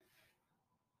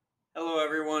Hello,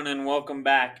 everyone, and welcome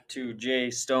back to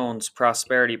Jay Stone's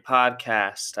Prosperity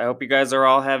Podcast. I hope you guys are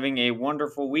all having a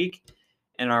wonderful week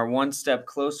and are one step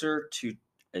closer to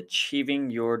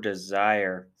achieving your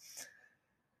desire.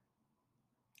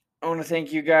 I want to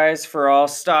thank you guys for all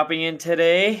stopping in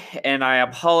today, and I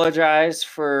apologize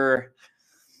for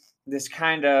this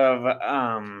kind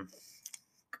of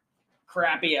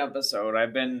crappy episode.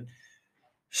 I've been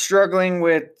struggling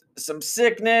with some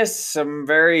sickness, some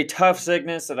very tough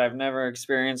sickness that I've never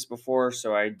experienced before,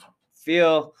 so I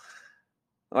feel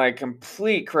like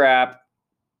complete crap,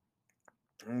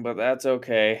 but that's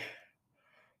okay.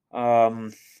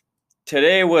 Um,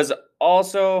 Today was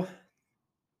also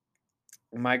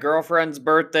my girlfriend's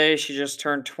birthday. She just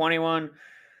turned 21,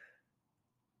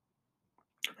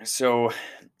 so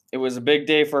it was a big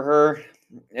day for her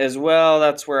as well.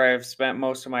 That's where I've spent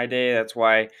most of my day. That's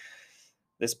why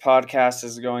this podcast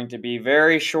is going to be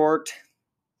very short.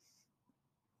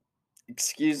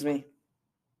 Excuse me.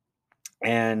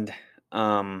 And it's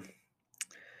going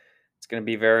to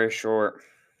be very short,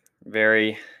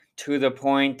 very to the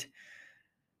point.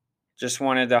 Just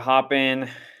wanted to hop in,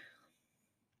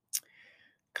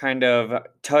 kind of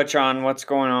touch on what's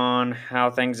going on, how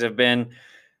things have been.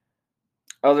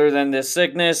 Other than this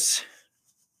sickness,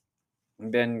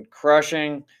 I've been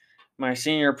crushing my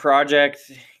senior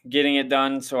project, getting it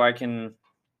done so I can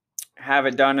have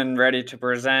it done and ready to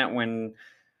present when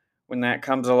that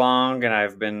comes along. And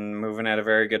I've been moving at a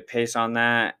very good pace on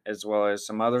that, as well as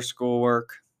some other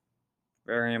schoolwork.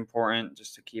 Very important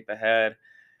just to keep ahead.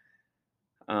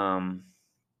 And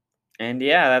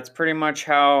yeah, that's pretty much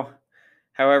how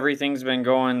everything's been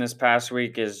going this past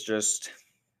week, is just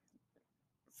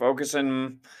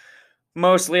focusing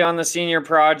mostly on the senior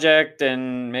project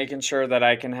and making sure that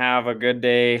I can have a good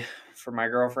day for my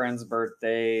girlfriend's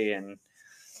birthday, and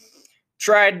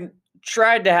tried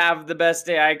to have the best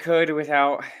day I could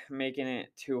without making it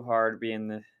too hard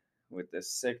with this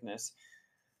sickness.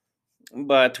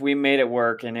 But we made it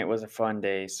work, and it was a fun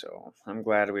day, so I'm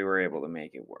glad we were able to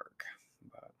make it work.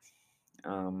 But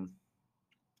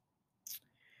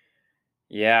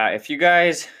yeah, if you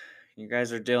guys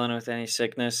are dealing with any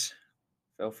sickness,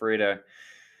 feel free to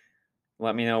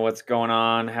let me know what's going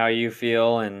on, how you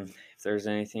feel, and if there's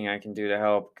anything I can do to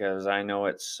help, because I know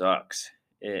it sucks.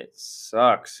 It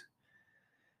sucks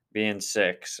being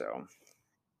sick. So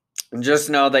just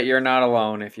know that you're not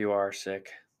alone if you are sick.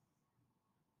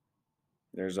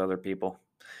 There's other people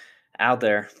out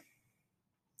there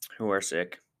who are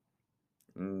sick,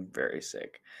 very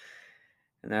sick,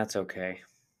 and that's okay.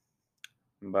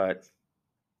 But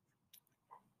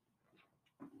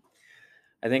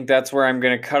I think that's where I'm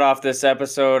going to cut off this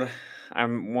episode.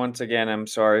 I'm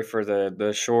sorry for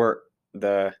the short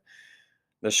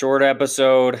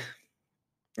episode.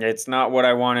 It's not what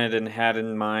I wanted and had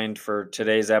in mind for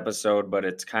today's episode, but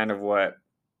it's kind of what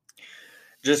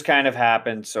just kind of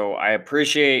happened. So I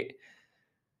appreciate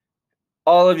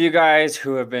all of you guys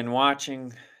who have been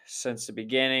watching since the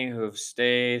beginning, who have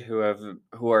stayed, who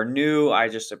are new. I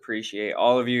just appreciate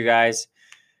all of you guys.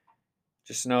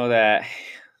 Just know that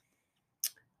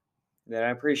I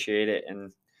appreciate it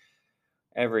and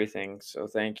everything. So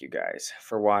thank you guys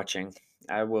for watching.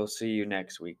 I will see you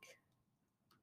next week.